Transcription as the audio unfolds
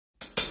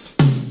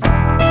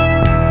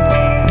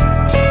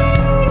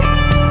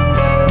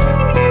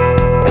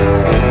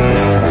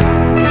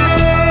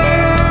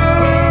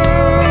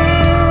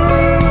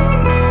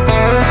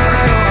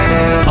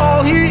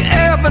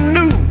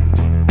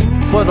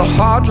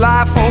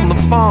life on the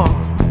farm,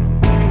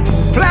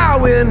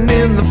 plowing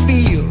in the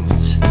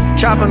fields,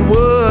 chopping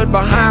wood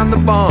behind the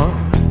barn.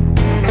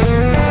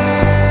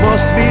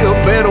 Must be a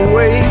better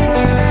way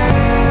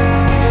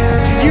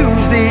to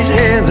use these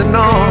hands and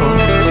arms.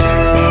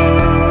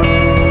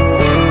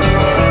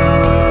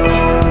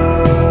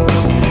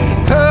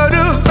 Heard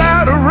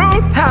about a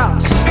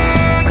roadhouse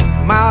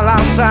a mile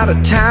outside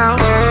of town,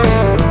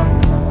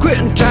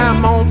 quitting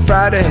time on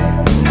Friday,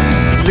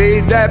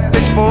 laid that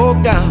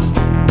pitchfork down.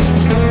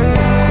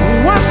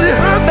 Once he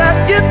heard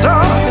that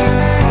guitar,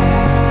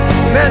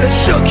 man, it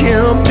shook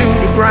him to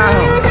the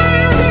ground.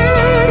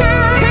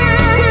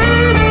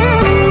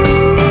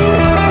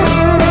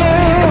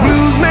 The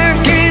bluesman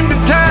came to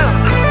town,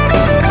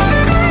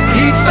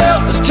 he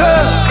felt the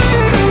tug.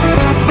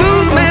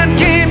 Bluesman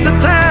came to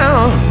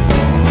town,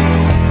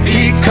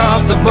 he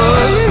caught the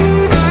bug.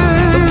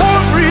 The boy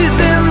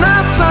breathed in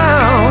that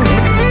sound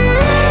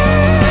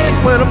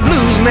when a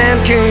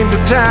bluesman came to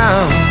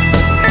town.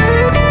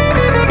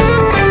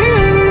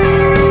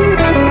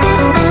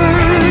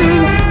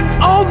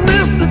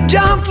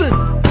 Johnson,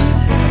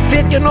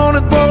 picking on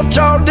his porch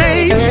all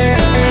day,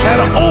 had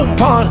an old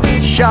pawn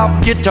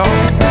shop guitar,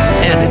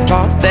 and he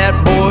taught that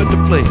boy to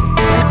play.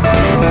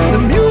 The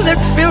music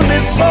filled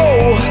his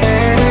soul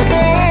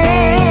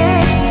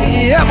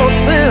ever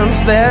since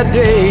that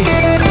day.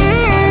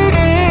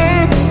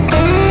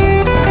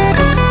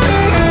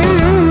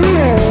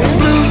 The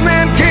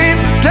bluesman came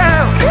to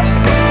town,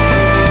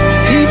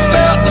 he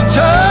felt the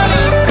tug.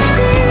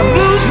 The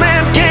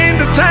bluesman came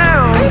to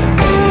town,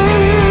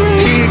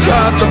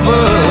 got the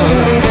bug.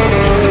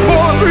 The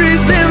boy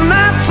breathed in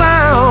that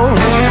sound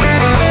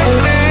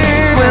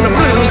when a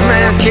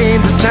bluesman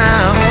came to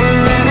town.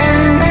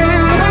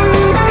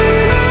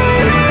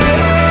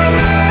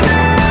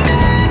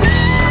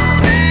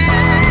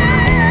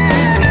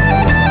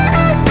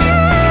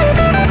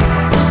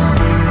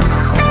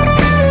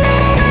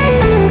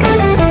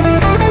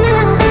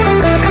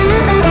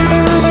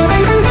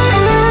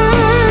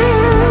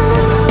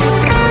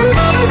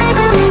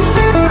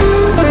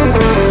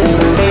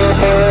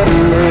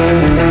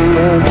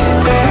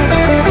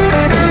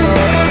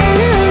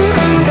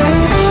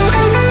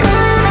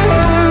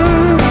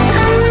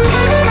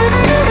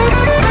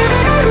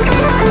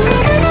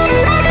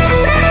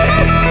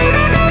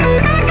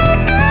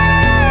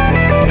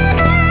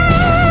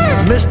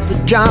 Mr.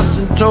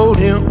 Johnson told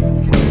him,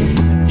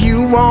 if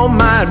you want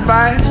my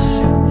advice,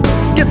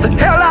 get the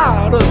hell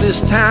out of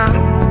this town.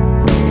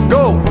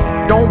 Go,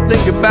 don't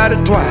think about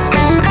it twice.